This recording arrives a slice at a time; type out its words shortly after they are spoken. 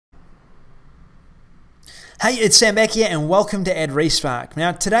Hey, it's Sam back here and welcome to AdRespark.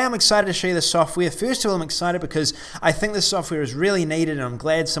 Now today I'm excited to show you the software. First of all, I'm excited because I think this software is really needed and I'm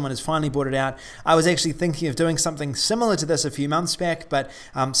glad someone has finally brought it out. I was actually thinking of doing something similar to this a few months back, but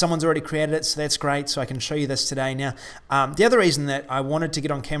someone's already created it, so that's great, so I can show you this today. Now, the other reason that I wanted to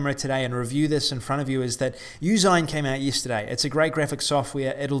get on camera today and review this in front of you is that Usign came out yesterday. It's a great graphic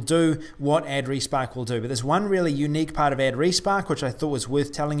software. It'll do what AdRespark will do, but there's one really unique part of AdRespark which I thought was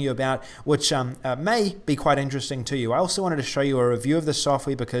worth telling you about, which may be quite interesting to you. I also wanted to show you a review of the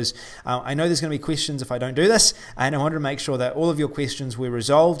software because I know there's going to be questions if I don't do this, and I wanted to make sure that all of your questions were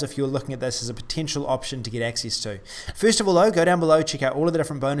resolved if you're looking at this as a potential option to get access to. First of all though, go down below, check out all of the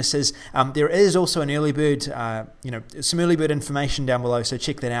different bonuses. There is also an early bird, some early bird information down below, so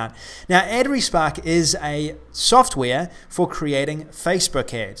check that out. Now AdRespark is a software for creating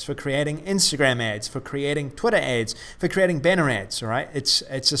Facebook ads, for creating Instagram ads, for creating Twitter ads, for creating banner ads. All right, it's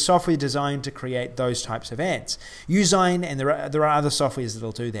a software designed to create those types of ads. Usign, and there are other softwares that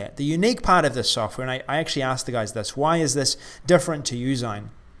will do that. The unique part of this software, and I actually asked the guys this, why is this different to Usign?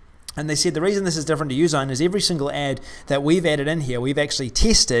 And they said the reason this is different to Usign is every single ad that we've added in here, we've actually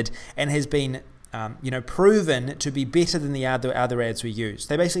tested and has been proven to be better than the other ads we use.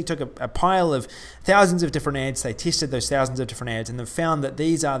 They basically took a pile of thousands of different ads, they tested those thousands of different ads, and they've found that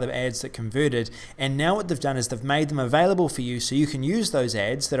these are the ads that converted, and now what they've done is they've made them available for you so you can use those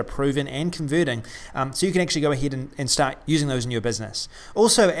ads that are proven and converting, so you can actually go ahead and start using those in your business.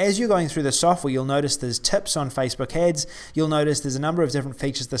 Also, as you're going through the software, you'll notice there's tips on Facebook ads. You'll notice there's a number of different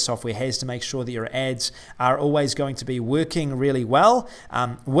features the software has to make sure that your ads are always going to be working really well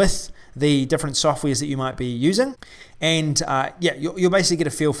with the different softwares that you might be using, and you'll basically get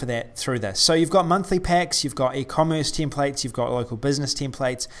a feel for that through this. So you've got monthly packs, you've got e-commerce templates, you've got local business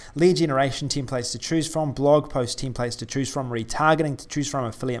templates, lead generation templates to choose from, blog post templates to choose from, retargeting to choose from,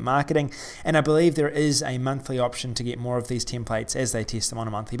 affiliate marketing, and I believe there is a monthly option to get more of these templates as they test them on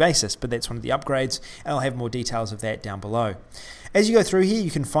a monthly basis, but that's one of the upgrades, and I'll have more details of that down below. As you go through here,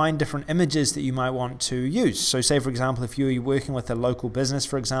 you can find different images that you might want to use. So say, for example, if you were working with a local business,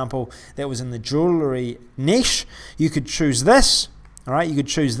 for example, that was in the jewelry niche, you could choose this. All right, you could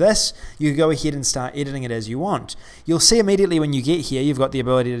choose this. You could go ahead and start editing it as you want. You'll see immediately when you get here, you've got the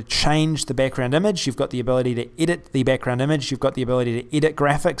ability to change the background image. You've got the ability to edit the background image. You've got the ability to edit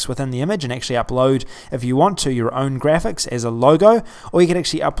graphics within the image and actually upload, if you want to, your own graphics as a logo, or you can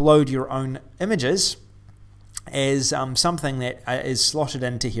actually upload your own images as something that is slotted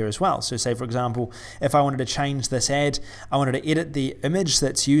into here as well. So say, for example, if I wanted to change this ad, I wanted to edit the image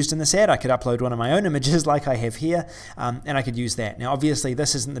that's used in this ad, I could upload one of my own images like I have here, and I could use that. Now obviously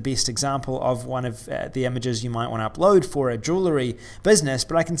this isn't the best example of one of the images you might want to upload for a jewelry business,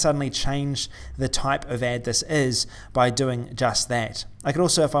 but I can suddenly change the type of ad this is by doing just that. I could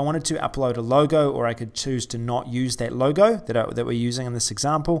also, if I wanted to, upload a logo, or I could choose to not use that logo that we're using in this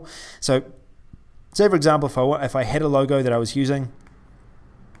example. So say, for example, if I had a logo that I was using,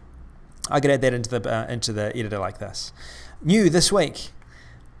 I could add that into the editor like this. New this week,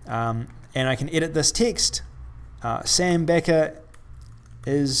 and I can edit this text. Sam Becker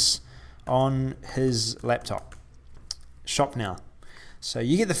is on his laptop. Shop now. So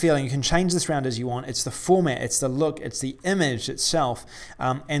you get the feeling you can change this around as you want. It's the format, it's the look, it's the image itself,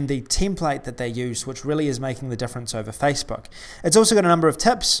 and the template that they use, which really is making the difference over Facebook. It's also got a number of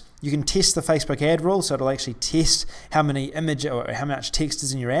tips. You can test the Facebook ad rule, so it'll actually test how many image or how much text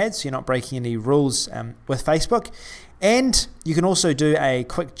is in your ads, so you're not breaking any rules with Facebook. And you can also do a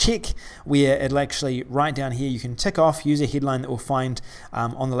quick check where it'll actually, right down here, you can tick off, use a headline that we'll find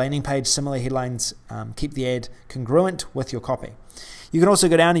on the landing page. Similar headlines keep the ad congruent with your copy. You can also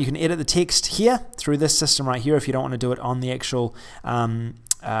go down and you can edit the text here through this system right here if you don't want to do it on the actual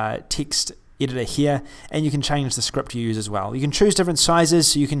text editor here, and you can change the script you use as well. You can choose different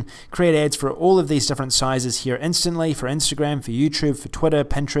sizes, so you can create ads for all of these different sizes here instantly, for Instagram, for YouTube, for Twitter,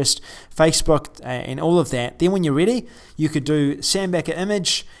 Pinterest, Facebook, and all of that. Then when you're ready, you could do Sam Becker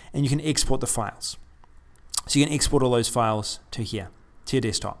image, and you can export the files. So you can export all those files to here, to your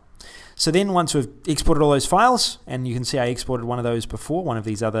desktop. So then once we've exported all those files, and you can see I exported one of those before, one of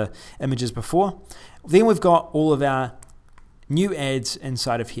these other images before, then we've got all of our new ads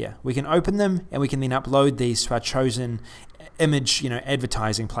inside of here. We can open them and we can then upload these to our chosen image,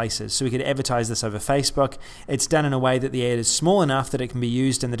 advertising places. So we could advertise this over Facebook. It's done in a way that the ad is small enough that it can be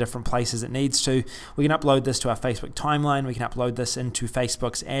used in the different places it needs to. We can upload this to our Facebook timeline. We can upload this into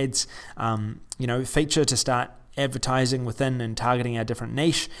Facebook's ads, feature to start advertising within and targeting our different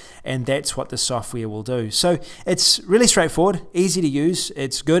niche, and that's what the software will do. So it's really straightforward, easy to use.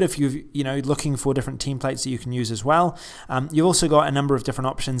 It's good if you're looking for different templates that you can use as well. You've also got a number of different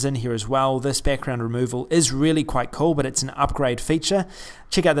options in here as well. This background removal is really quite cool, but it's an upgrade feature.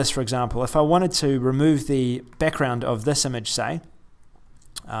 Check out this, for example. If I wanted to remove the background of this image, say,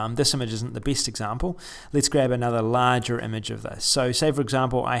 this image isn't the best example. Let's grab another larger image of this. So say, for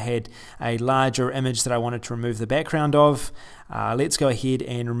example, I had a larger image that I wanted to remove the background of. Let's go ahead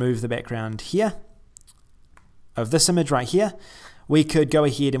and remove the background here of this image right here. We could go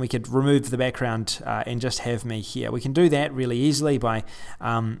ahead and we could remove the background and just have me here. We can do that really easily by,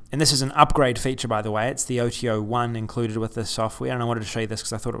 and this is an upgrade feature, by the way. It's the OTO 1 included with this software, and I wanted to show you this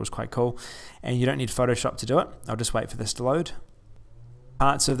because I thought it was quite cool. And you don't need Photoshop to do it. I'll just wait for this to load.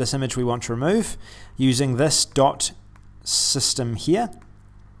 Parts of this image we want to remove using this dot system here,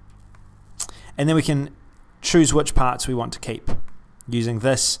 and then we can choose which parts we want to keep using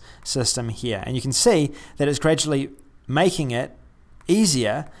this system here, and you can see that it's gradually making it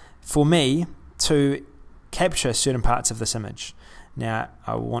easier for me to capture certain parts of this image. Now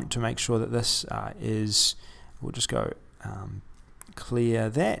I want to make sure that this we'll just go clear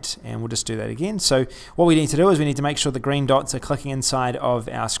that, and we'll just do that again. So what we need to do is we need to make sure the green dots are clicking inside of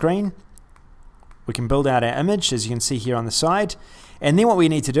our screen. We can build out our image, as you can see here on the side, and then what we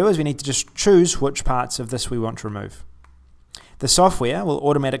need to do is we need to just choose which parts of this we want to remove. The software will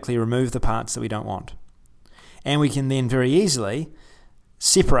automatically remove the parts that we don't want, and we can then very easily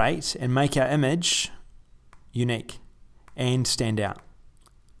separate and make our image unique and stand out.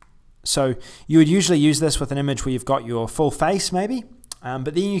 So you would usually use this with an image where you've got your full face maybe,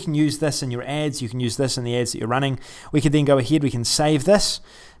 but then you can use this in your ads, you can use this in the ads that you're running. We could then go ahead, we can save this.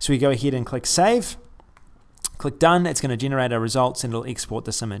 So we go ahead and click save, click done, it's going to generate our results and it'll export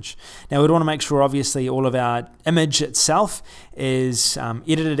this image. Now we'd want to make sure obviously all of our image itself is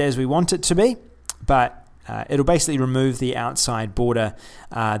edited as we want it to be, but it'll basically remove the outside border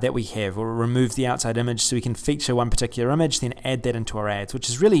that we have, or remove the outside image so we can feature one particular image, then add that into our ads, which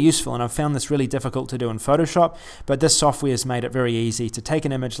is really useful, and I've found this really difficult to do in Photoshop, but this software has made it very easy to take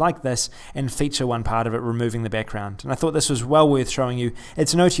an image like this and feature one part of it, removing the background. And I thought this was well worth showing you.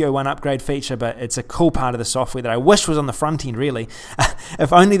 It's an OTO 1 upgrade feature, but it's a cool part of the software that I wish was on the front end, really.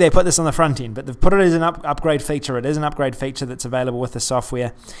 If only they put this on the front end, but they've put it as an upgrade feature. It is an upgrade feature that's available with the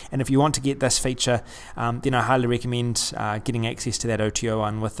software, and if you want to get this feature, then I highly recommend getting access to that OTO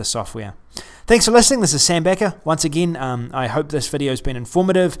 1 with the software. Thanks for listening. This is Sam Becker. Once again, I hope this video has been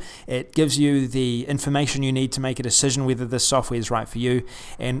informative. It gives you the information you need to make a decision whether this software is right for you.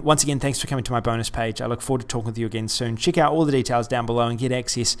 And once again, thanks for coming to my bonus page. I look forward to talking with you again soon. Check out all the details down below and get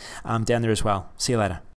access down there as well. See you later.